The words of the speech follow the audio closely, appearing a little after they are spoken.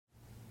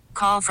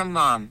call from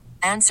mom.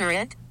 Answer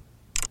it.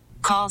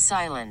 Call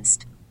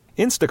silenced.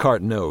 Instacart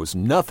knows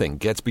nothing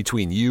gets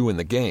between you and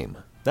the game.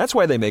 That's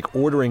why they make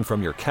ordering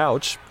from your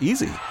couch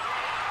easy.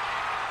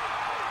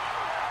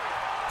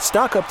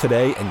 Stock up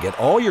today and get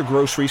all your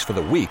groceries for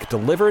the week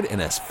delivered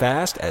in as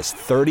fast as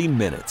 30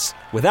 minutes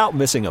without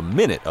missing a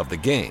minute of the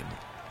game.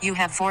 You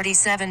have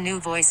 47 new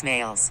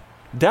voicemails.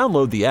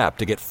 Download the app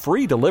to get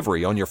free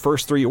delivery on your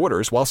first 3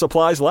 orders while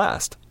supplies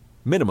last.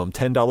 Minimum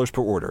 $10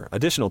 per order.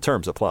 Additional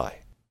terms apply.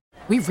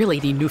 We really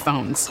need new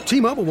phones.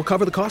 T-Mobile will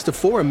cover the cost of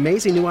 4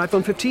 amazing new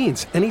iPhone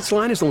 15s, and each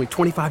line is only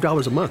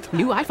 $25 a month.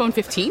 New iPhone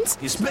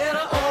 15s? It's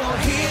better over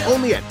here.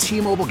 Only at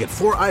T-Mobile, get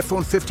 4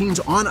 iPhone 15s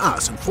on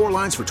us and 4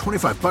 lines for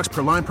 $25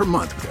 per line per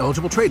month with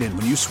eligible trade-in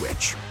when you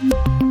switch.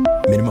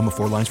 Minimum of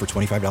 4 lines for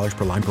 $25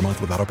 per line per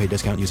month with autopay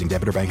discount using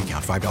debit or bank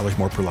account. $5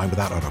 more per line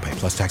without autopay,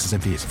 plus taxes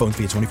and fees. Phone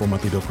fee at 24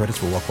 monthly bill credits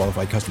for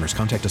well-qualified customers.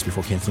 Contact us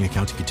before canceling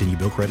account to continue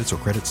bill credits or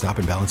credit stop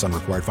and balance on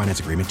required finance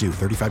agreement due.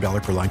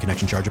 $35 per line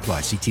connection charge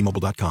applies. See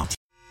T-Mobile.com.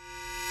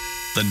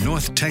 The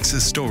North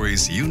Texas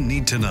stories you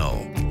need to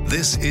know.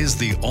 This is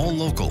the All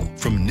Local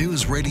from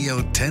News Radio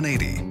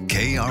 1080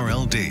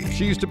 KRLD.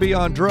 She used to be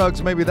on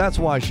drugs. Maybe that's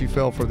why she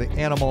fell for the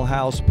Animal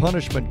House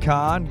punishment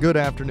con. Good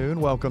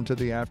afternoon. Welcome to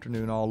the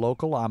Afternoon All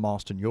Local. I'm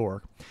Austin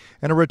York.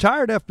 And a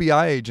retired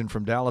FBI agent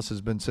from Dallas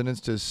has been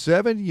sentenced to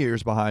 7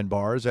 years behind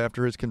bars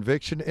after his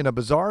conviction in a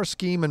bizarre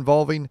scheme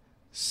involving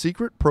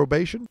secret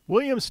probation.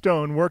 William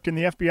Stone worked in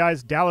the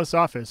FBI's Dallas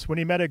office when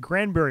he met a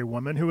Granbury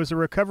woman who was a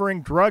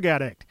recovering drug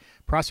addict.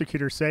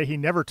 Prosecutors say he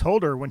never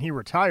told her when he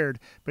retired,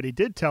 but he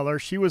did tell her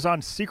she was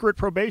on secret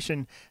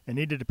probation and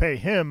needed to pay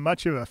him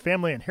much of a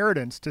family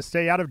inheritance to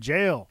stay out of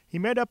jail. He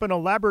made up an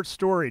elaborate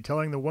story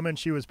telling the woman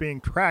she was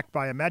being tracked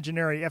by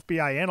imaginary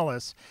FBI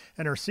analysts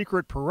and her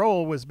secret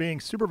parole was being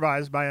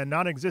supervised by a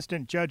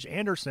non-existent Judge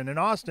Anderson in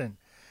Austin.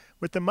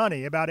 With the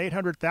money, about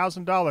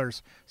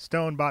 $800,000,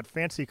 Stone bought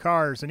fancy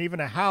cars and even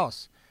a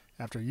house.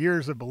 After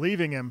years of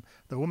believing him,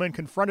 the woman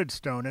confronted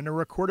Stone in a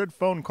recorded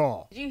phone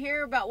call. Did you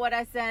hear about what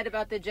I said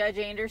about the Judge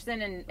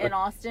Anderson in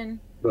Austin?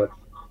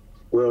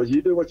 Well,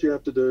 you do what you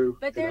have to do.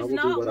 But there's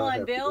not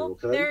one, Bill.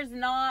 Do, okay? There's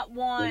not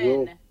one.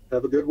 We'll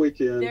have a good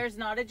weekend. There's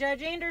not a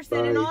Judge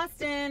Anderson in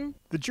Austin.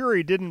 The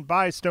jury didn't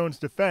buy Stone's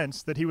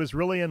defense that he was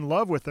really in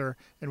love with her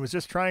and was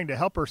just trying to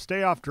help her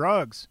stay off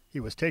drugs.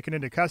 He was taken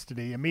into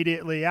custody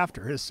immediately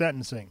after his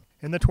sentencing.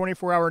 In the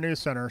 24-hour news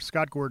center,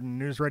 Scott Gordon,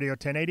 News Radio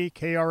 1080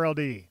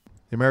 KRLD.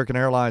 The American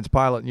Airlines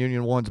Pilot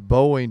Union wants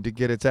Boeing to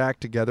get its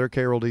act together.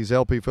 KRLD's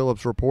LP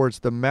Phillips reports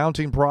the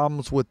mounting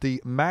problems with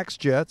the MAX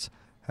jets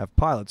have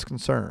pilots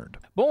concerned.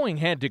 Boeing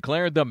had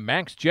declared the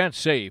MAX jet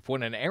safe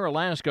when an Air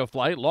Alaska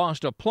flight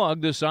lost a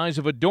plug the size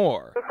of a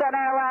door. It's on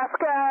Air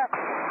Alaska.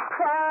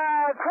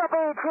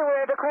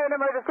 We're declaring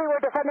emergency. We're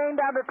descending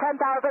down to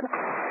 10,000.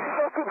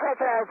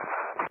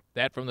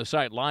 That from the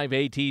site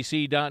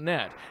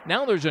liveatc.net.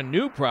 Now there's a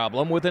new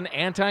problem with an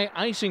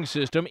anti-icing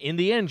system in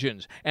the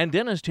engines, and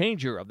Dennis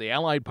Tanger of the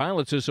Allied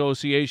Pilots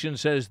Association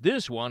says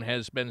this one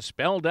has been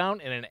spelled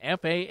out in an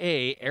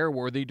FAA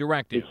airworthy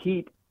directive. The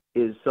heat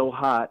is so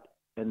hot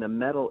and the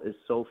metal is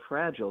so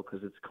fragile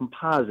because it's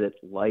composite,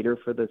 lighter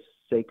for the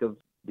sake of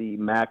the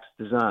MAX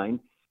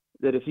design,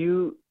 that if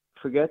you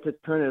forget to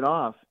turn it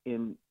off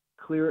in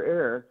clear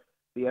air,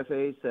 the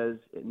FAA says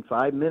in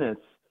 5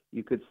 minutes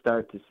you could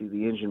start to see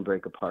the engine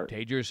break apart.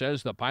 Tager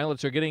says the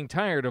pilots are getting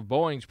tired of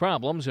Boeing's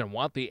problems and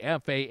want the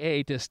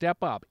FAA to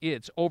step up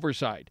its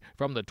oversight.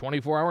 From the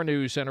 24-hour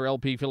news center,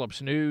 LP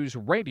Phillips News,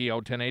 Radio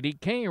 1080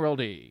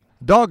 KRLD.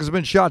 Dog has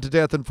been shot to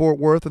death in Fort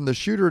Worth, and the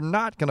shooter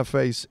not going to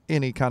face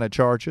any kind of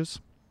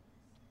charges.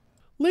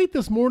 Late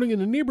this morning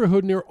in a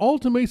neighborhood near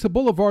Alta Mesa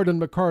Boulevard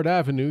and McCart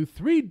Avenue,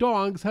 3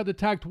 dogs had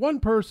attacked one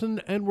person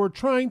and were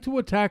trying to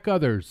attack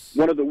others.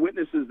 One of the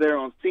witnesses there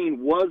on scene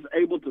was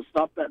able to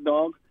stop that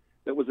dog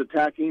that was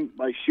attacking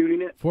by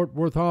shooting it. Fort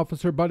Worth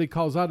officer Buddy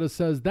Calzada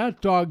says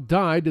that dog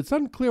died. It's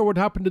unclear what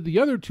happened to the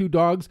other 2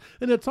 dogs,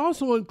 and it's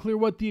also unclear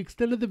what the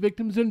extent of the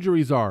victim's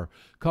injuries are.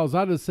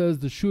 Calzada says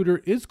the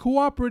shooter is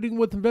cooperating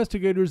with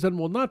investigators and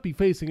will not be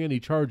facing any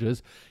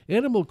charges.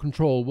 Animal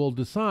Control will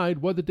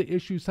decide whether to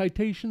issue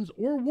citations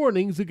or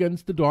warnings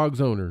against the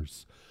dog's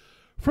owners.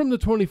 From the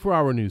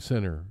 24-hour news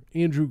center,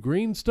 Andrew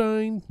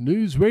Greenstein,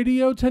 News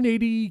Radio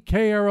 1080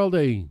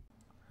 KRLD.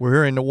 We're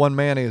hearing that one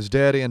man is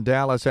dead in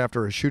Dallas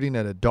after a shooting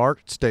at a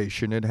DART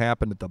station. It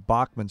happened at the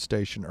Bachman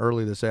station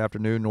early this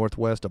afternoon,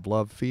 northwest of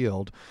Love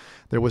Field.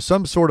 There was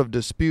some sort of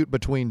dispute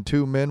between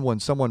 2 men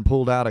when someone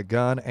pulled out a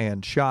gun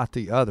and shot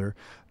the other.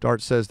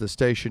 DART says the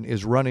station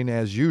is running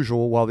as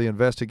usual while the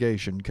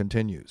investigation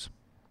continues.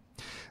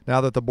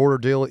 Now that the border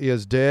deal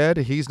is dead,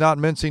 he's not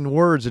mincing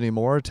words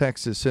anymore.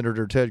 Texas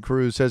Senator Ted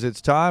Cruz says it's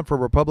time for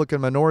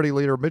Republican Minority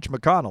Leader Mitch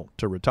McConnell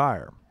to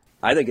retire.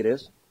 I think it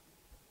is.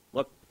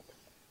 Look,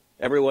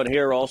 everyone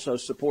here also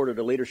supported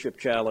a leadership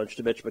challenge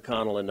to Mitch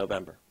McConnell in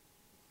November.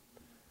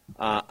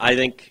 I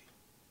think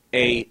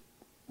a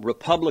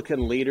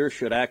Republican leader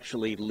should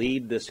actually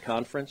lead this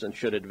conference and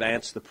should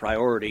advance the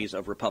priorities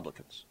of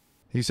Republicans.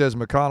 He says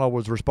McConnell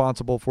was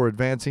responsible for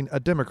advancing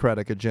a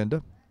Democratic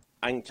agenda.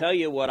 I can tell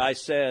you what I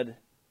said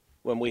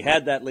when we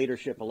had that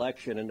leadership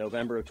election in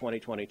November of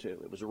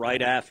 2022. It was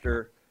right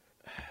after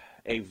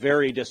a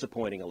very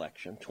disappointing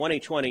election.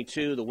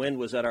 2022, the wind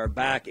was at our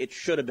back. It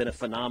should have been a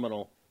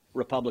phenomenal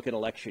Republican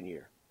election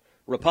year.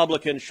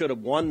 Republicans should have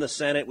won the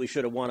Senate. We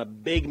should have won a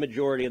big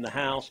majority in the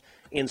House.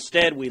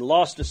 Instead, we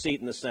lost a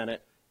seat in the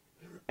Senate,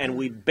 and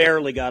we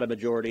barely got a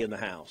majority in the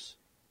House.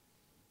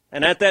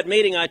 And at that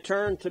meeting, I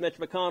turned to Mitch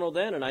McConnell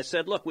then, and I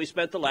said, look, we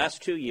spent the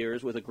last 2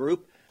 years with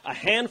a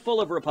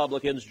handful of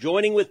Republicans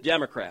joining with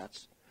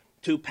Democrats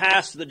to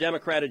pass the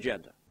Democrat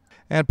agenda.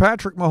 And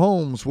Patrick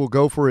Mahomes will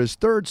go for his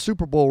third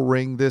Super Bowl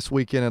ring this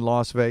weekend in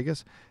Las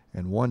Vegas.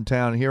 And one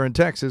town here in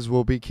Texas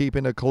will be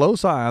keeping a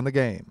close eye on the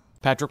game.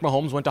 Patrick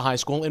Mahomes went to high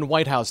school in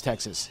White House,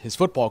 Texas. His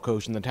football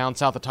coach in the town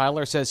south of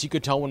Tyler says he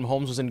could tell when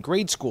Mahomes was in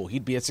grade school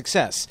he'd be a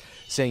success,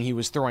 saying he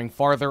was throwing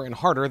farther and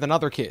harder than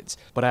other kids.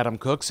 But Adam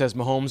Cook says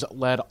Mahomes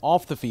led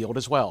off the field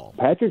as well.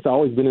 Patrick's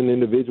always been an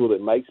individual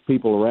that makes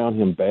people around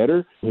him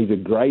better. He's a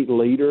great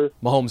leader.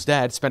 Mahomes'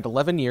 dad spent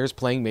 11 years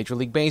playing Major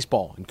League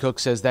Baseball, and Cook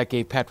says that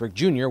gave Patrick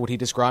Jr. what he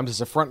describes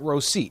as a front row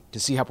seat to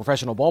see how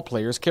professional ball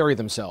players carry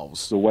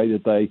themselves. The way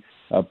that they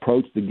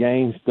approached the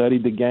game,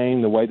 studied the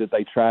game, the way that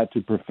they tried to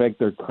perfect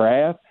their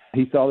craft.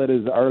 He saw that at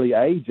his early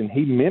age, and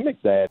he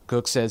mimicked that.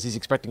 Cook says he's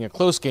expecting a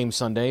close game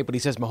Sunday, but he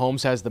says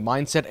Mahomes has the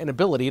mindset and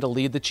ability to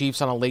lead the Chiefs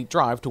on a late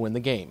drive to win the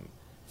game.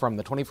 From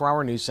the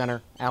 24-Hour News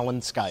Center, Alan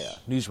Skaya,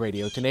 News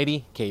Radio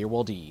 1080,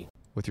 KRLD.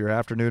 With your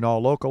afternoon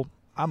All Local,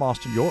 I'm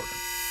Austin York.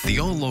 The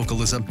All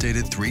Local is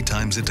updated 3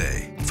 times a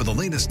day. For the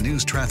latest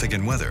news, traffic,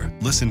 and weather,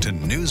 listen to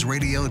News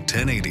Radio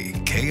 1080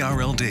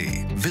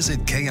 KRLD. Visit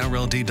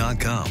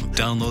KRLD.com,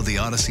 download the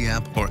Odyssey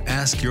app, or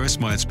ask your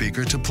smart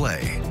speaker to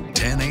play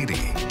 1080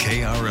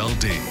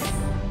 KRLD.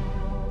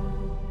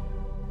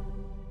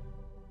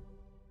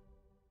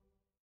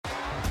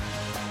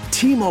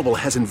 T-Mobile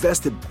has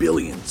invested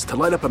billions to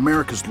light up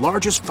America's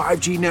largest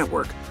 5G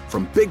network,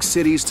 from big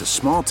cities to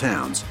small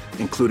towns,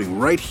 including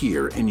right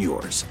here in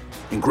yours.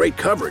 And great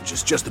coverage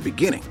is just the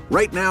beginning.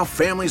 Right now,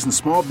 families and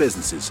small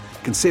businesses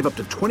can save up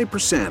to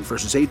 20%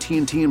 versus AT&T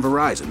and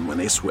Verizon when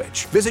they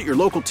switch. Visit your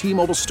local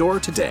T-Mobile store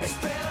today.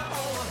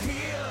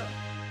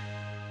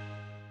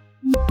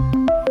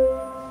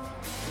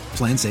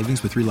 Plan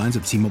savings with 3 lines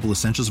of T-Mobile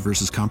Essentials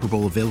versus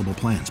comparable available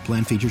plans.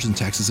 Plan features and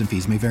taxes and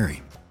fees may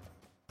vary.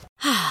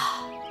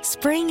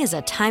 Spring is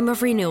a time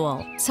of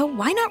renewal, so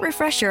why not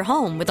refresh your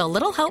home with a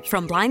little help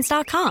from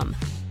Blinds.com?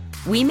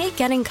 We make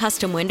getting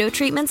custom window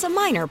treatments a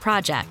minor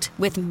project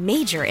with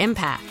major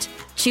impact.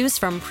 Choose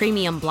from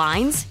premium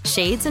blinds,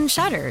 shades, and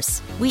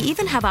shutters. We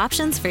even have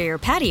options for your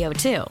patio,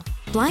 too.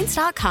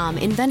 Blinds.com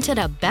invented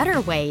a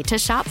better way to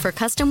shop for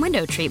custom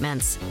window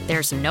treatments.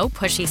 There's no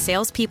pushy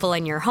salespeople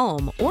in your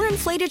home or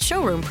inflated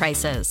showroom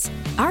prices.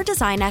 Our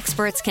design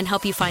experts can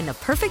help you find the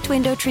perfect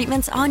window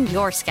treatments on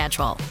your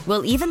schedule.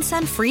 We'll even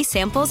send free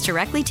samples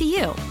directly to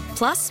you.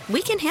 Plus,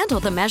 we can handle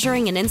the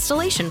measuring and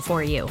installation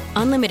for you.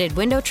 Unlimited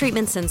window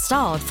treatments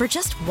installed for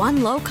just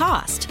one low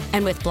cost.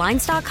 And with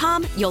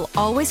Blinds.com, you'll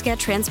always get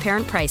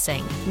transparent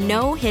pricing.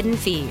 No hidden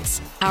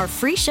fees. Our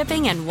free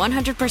shipping and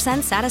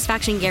 100%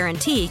 satisfaction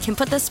guarantee can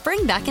put the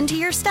spring back into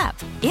your step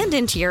and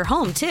into your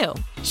home, too.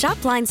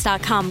 Shop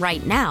Blinds.com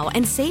right now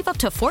and save up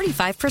to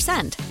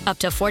 45%. Up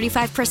to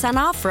 45%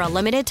 off for a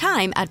limited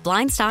time at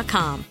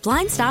Blinds.com.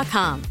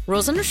 Blinds.com.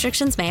 Rules and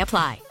restrictions may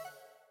apply.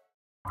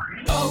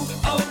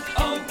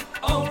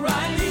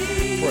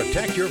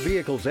 Protect your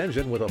vehicle's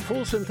engine with a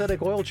full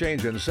synthetic oil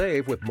change and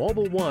save with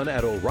Mobil 1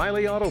 at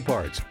O'Reilly Auto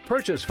Parts.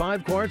 Purchase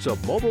 5 quarts of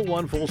Mobil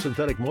 1 full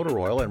synthetic motor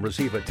oil and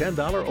receive a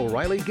 $10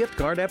 O'Reilly gift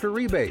card after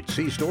rebate.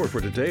 See store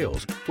for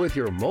details. With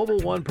your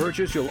Mobil 1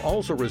 purchase, you'll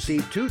also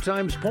receive 2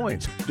 times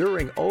points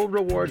during Old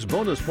Rewards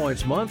Bonus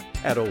Points Month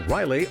at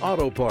O'Reilly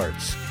Auto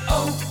Parts.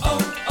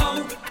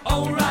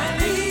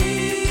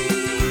 O'Reilly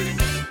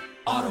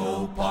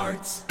Auto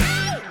Parts.